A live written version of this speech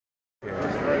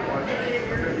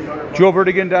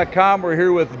JoeVertigan.com. We're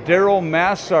here with Darrell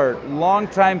Massart,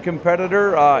 longtime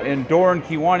competitor in Door and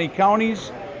Kewaunee counties,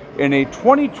 and a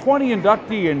 2020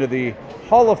 inductee into the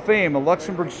Hall of Fame of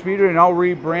Luxemburg Speedway, now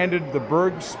rebranded the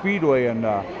Burg Speedway. And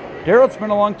Darrell, it's been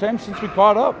a long time since we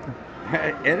caught up.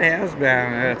 It has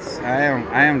been.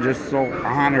 I am just so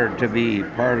honored to be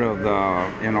part of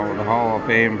the Hall of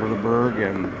Fame for the Burg,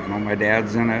 and my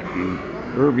dad's in it, and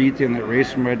Irv Ettien that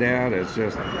raced for my dad. It's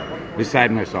just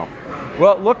beside myself.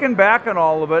 Well, looking back on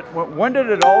all of it, when did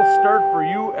it all start for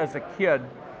you as a kid?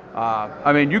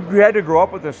 I mean, you had to grow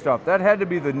up with this stuff. That had to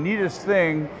be the neatest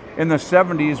thing in the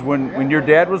 70s when your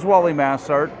dad was Wally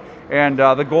Massart and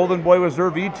the golden boy was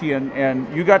Irv Ettien,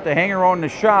 and you got to hang around in the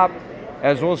shop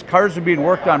as those cars are being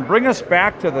worked on. Bring us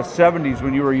back to the 70s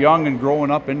when you were young and growing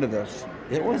up into this.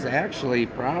 It was actually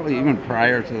probably even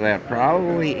prior to that,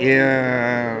 probably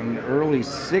in early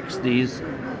 60s.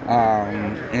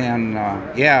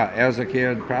 Yeah, as a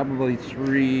kid, probably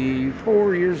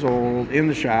 3-4 years old in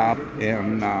the shop,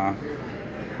 and I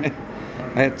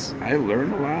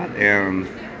learned a lot, and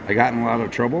I got in a lot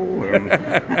of trouble, and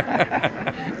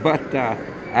but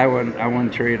I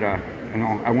wouldn't trade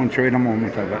I wouldn't trade a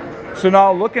moment of it. So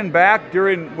now looking back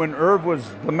during when Irv was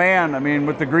the man, I mean,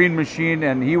 with the green machine,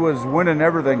 and he was winning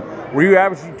everything, were you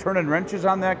actually turning wrenches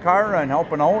on that car and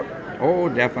helping out? Oh,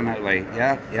 definitely.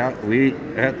 Yeah.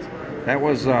 That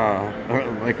was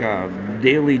like a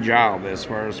daily job as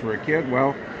far as for a kid.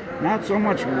 Well, not so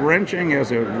much wrenching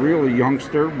as a real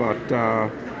youngster, but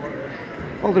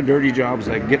all the dirty jobs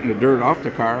like getting the dirt off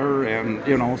the car and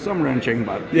some wrenching,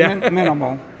 but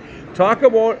minimal. Talk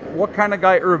about what kind of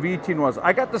guy Irv Ettien was.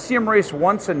 I got to see him race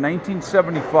once in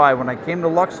 1975 when I came to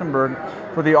Luxemburg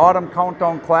for the Autumn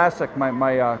Countdown Classic.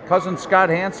 My cousin Scott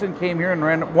Hansen came here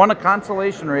and won a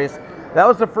consolation race. That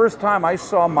was the first time I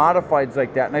saw modifieds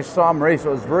like that, and I saw him race. It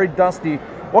was very dusty.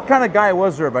 What kind of guy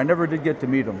was Irv? I never did get to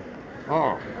meet him.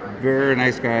 Oh, very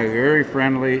nice guy, very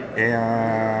friendly,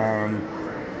 and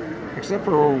except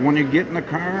for when you get in the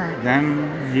car,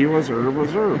 then he was Irv.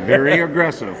 Very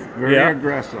aggressive,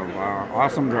 aggressive.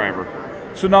 Awesome driver.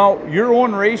 So now, your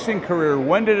own racing career,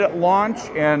 when did it launch,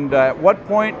 and at what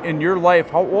point in your life,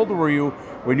 how old were you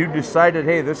when you decided,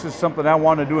 hey, this is something I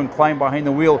want to do and climb behind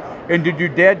the wheel? And did your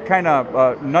dad kind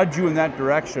of nudge you in that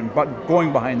direction, but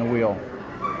going behind the wheel?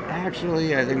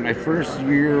 Actually, I think my first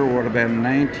year would have been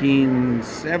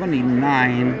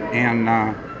 1979, and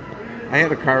I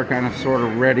had a car kind of sort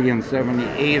of ready in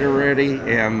 78 already,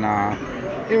 and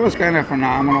it was kind of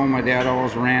phenomenal. My dad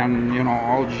always ran,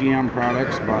 all GM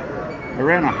products, but I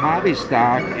ran a hobby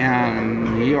stock,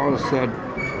 and he always said,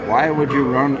 why would you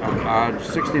run a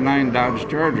 69 Dodge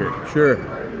Charger? Sure.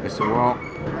 I said, well,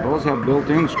 those have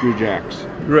built-in screw jacks.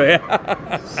 Right.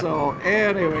 So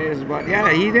anyways, but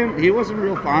yeah, he wasn't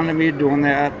real fond of me doing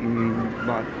that,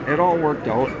 but it all worked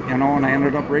out, and I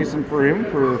ended up racing for him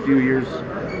for a few years,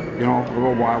 a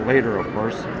little while later, of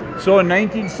course. So in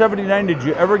 1979, did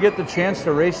you ever get the chance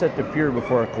to race at the pier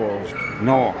before it closed?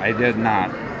 No, I did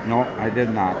not.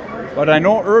 But I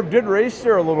know Irv did race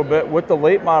there a little bit with the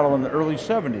late model in the early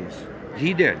 70s.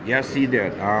 He did, yes, he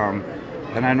did.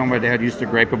 And I know my dad used to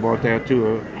gripe about that too,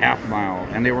 a half mile.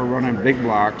 And they were running big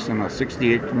blocks in a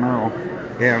 68 Camaro.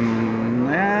 And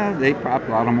they popped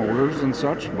a lot of motors and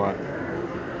such, but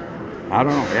I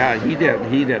don't know. Yeah, he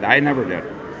did. I never did.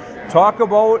 Talk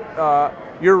about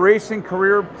your racing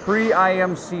career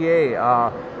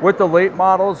pre-IMCA. With the late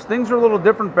models, things were a little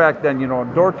different back then.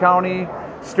 Door County,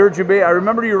 Sturgeon Bay. I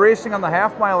remember you racing on the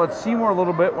half mile at Seymour a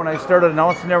little bit when I started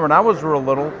announcing there when I was real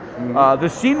little. The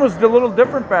scene was a little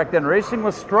different back then. Racing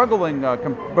was struggling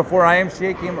before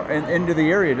IMCA came into the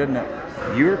area, didn't it?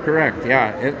 You're correct.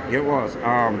 Yeah, it was.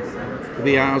 To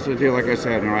be honest with you, like I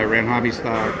said, I ran hobby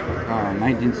stock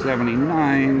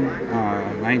 1979,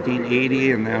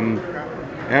 1980, and then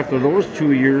after those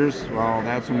 2 years, well,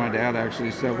 that's when my dad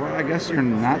actually said, well, I guess you're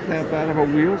not that bad of a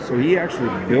wheel. So he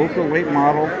actually built a late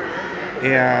model,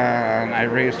 and I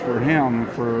raced for him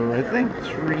for, I think,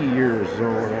 3 years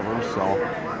or whatever. So,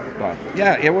 but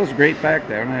yeah, it was great back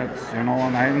then. It's, and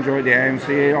I enjoyed the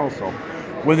IMCA also.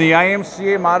 When the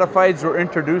IMCA modifieds were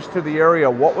introduced to the area,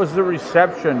 what was the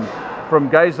reception from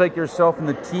guys like yourself and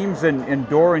the teams in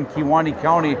Door and Kewaunee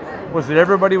County? Was it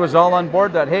everybody was all on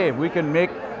board that, hey, if we can make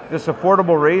this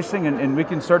affordable racing and we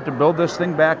can start to build this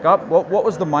thing back up? What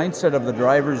was the mindset of the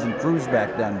drivers and crews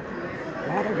back then? A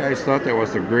lot of guys thought that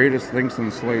was the greatest thing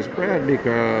since sliced bread,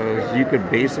 because you could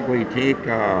basically take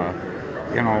a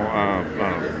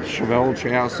Chevelle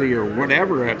chassis or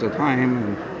whatever at the time,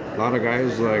 and a lot of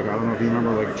guys, like, I don't know if you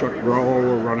remember, like Chuck Grohl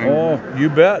were running. Oh, you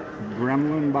bet.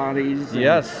 Gremlin bodies.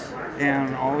 Yes.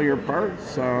 and all your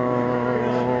parts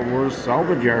were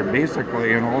salvage yard,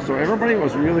 basically, so everybody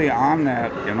was really on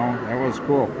that, that was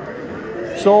cool.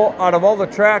 So out of all the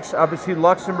tracks, obviously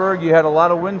Luxemburg, you had a lot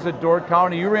of wins at Door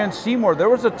County. You ran Seymour. There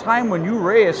was a time when you'd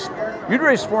race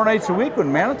 4 nights a week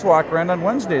when Manitowoc ran on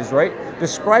Wednesdays, right?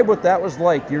 Describe what that was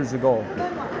like years ago.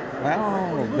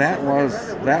 Well, that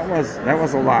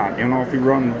was a lot. If you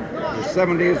run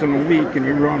 7 days in a week and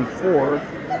you run 4,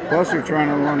 plus you're trying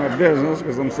to run a business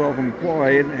because I'm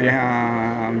self-employed,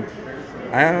 and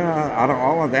out of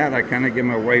all of that, I kind of give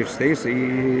my wife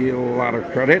Stacy a lot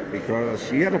of credit because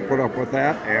she had to put up with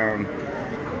that, and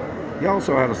you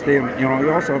also had to stay in, you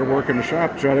also had to work in the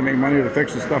shop to try to make money to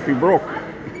fix the stuff you broke.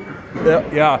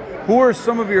 Yeah. What are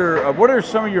some of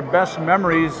your best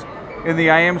memories in the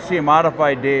IMCA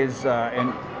modified days,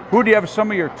 and who do you have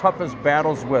some of your toughest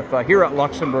battles with here at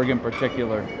Luxemburg in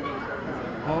particular?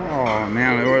 Oh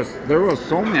man, there was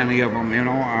so many of them.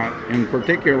 In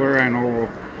particular, I know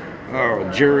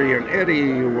Jerry and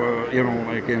Eddie were,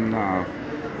 like in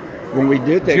when we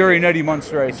did that. Jerry and Eddie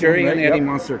Massart, I assume, Jerry right? and Eddie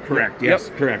Massart, correct? Yep. Yes,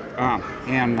 correct.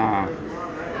 And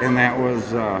that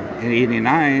was in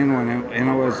 '89 when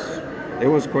it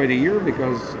was quite a year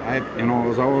because I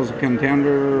was always a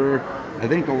contender. I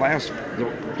think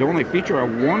the only feature I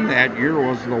won that year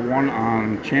was the one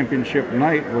on championship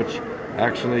night, which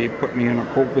actually put me in a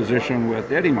pole position with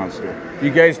Eddie Massart.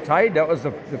 You guys tied. That was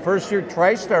the first year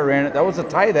TriStar ran it. That was a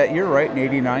tie that year, right, in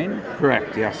 '89?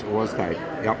 Correct. Yes, it was tied.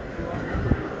 Yep.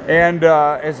 And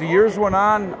as the years went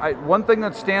on, one thing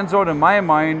that stands out in my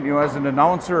mind, as an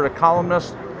announcer or a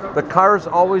columnist, the cars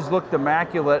always looked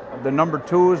immaculate, the number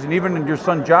 2s, and even your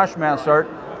son Josh Massart,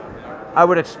 I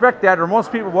would expect that, or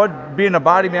most people would, being a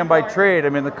body man by trade. I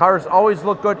mean, the cars always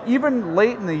look good. Even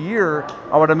late in the year,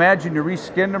 I would imagine you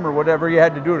reskinned them or whatever you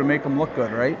had to do to make them look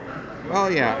good, right? Well,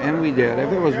 yeah, and we did.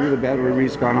 If it was really bad, we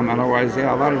reskin them. Otherwise,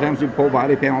 yeah, a lot of times we pull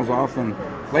body panels off and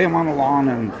lay them on the lawn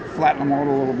and flatten them out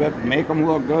a little bit, make them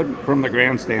look good from the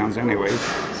grandstands anyway.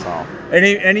 So,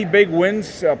 any big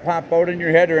wins pop out in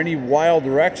your head, or any wild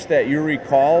wrecks that you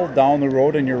recall down the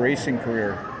road in your racing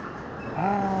career?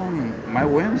 My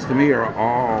wins to me are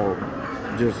all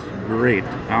just great.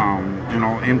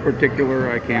 In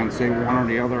particular, I can't say one or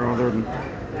the other than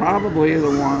probably the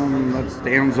one that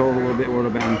stands out a little bit would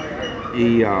have been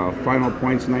the final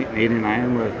points night in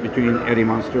 '89 between Eddie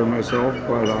Massart and myself.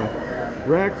 But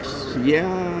wrecks,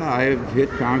 yeah, I've hit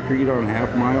concrete on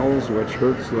half miles, which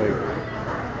hurts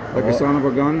like a son of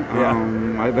a gun.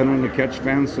 I've been on the catch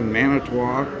fence in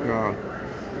Manitowoc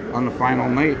on the final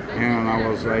night, and I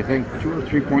was, I think, 2 or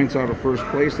 3 points out of first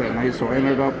place that night, so I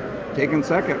ended up taking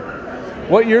second.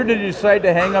 What year did you decide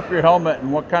to hang up your helmet,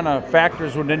 and what kind of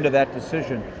factors went into that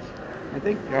decision? I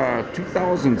think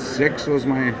 2006 was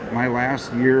my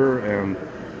last year, and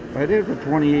I did it for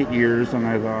 28 years, and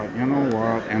I thought, you know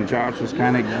what, and Josh was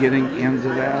kind of getting into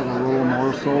that a little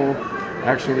more so.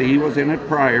 Actually, he was in it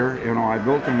prior. I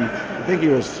built him, I think he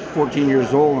was 14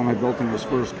 years old when I built him his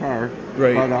first car.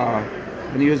 Right. But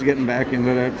and he was getting back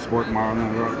into that sport model,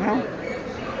 and I thought, well,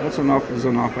 that's enough is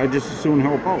enough. I just as soon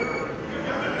help out.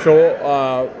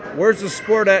 So where's the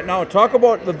sport at now? Talk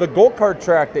about the go-kart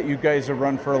track that you guys have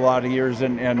run for a lot of years,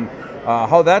 and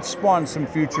how that spawned some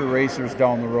future racers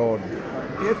down the road.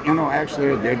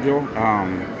 Actually it did, Joe.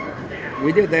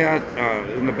 We did that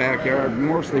in the backyard,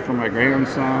 mostly for my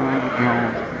grandson,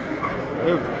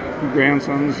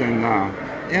 grandsons,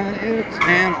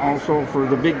 and also for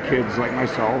the big kids like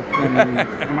myself and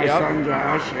my son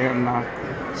Josh, and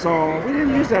so we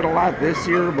didn't use that a lot this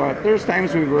year, but there's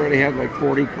times we've already had like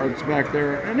 40 carts back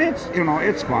there, and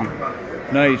it's fun.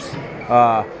 Nice.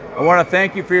 I want to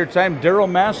thank you for your time, Darrell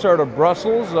Massart of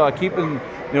Brussels, keeping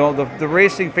the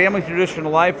racing family tradition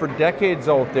alive for decades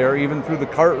out there, even through the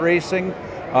kart racing.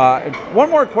 One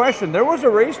more question: there was a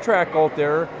racetrack out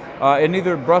there in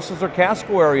either Brussels or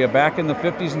Casco area back in the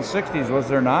 50s and 60s, was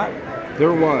there not?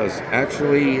 There was.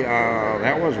 Actually,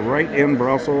 that was right in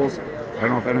Brussels. I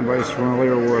don't know if anybody's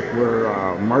familiar with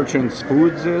where Marchant's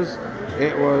Foods is.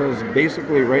 It was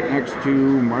basically right next to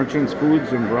Marchant's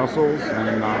Foods in Brussels.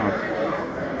 And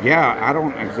I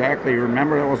don't exactly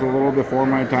remember. That was a little before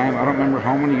my time. I don't remember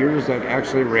how many years that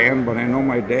actually ran, but I know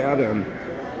my dad and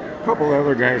a couple of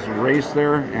other guys raced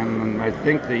there, and I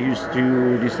think they used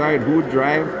to decide who would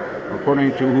drive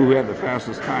according to who had the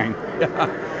fastest time.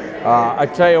 I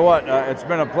tell you what, it's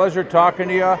been a pleasure talking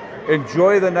to you.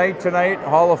 Enjoy the night tonight,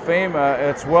 Hall of Fame.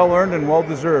 It's well earned and well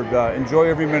deserved. Enjoy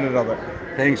every minute of it.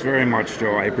 Thanks very much,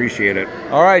 Joe. I appreciate it.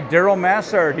 All right, Darrell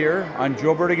Massart here on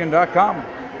JoeBertigan.com.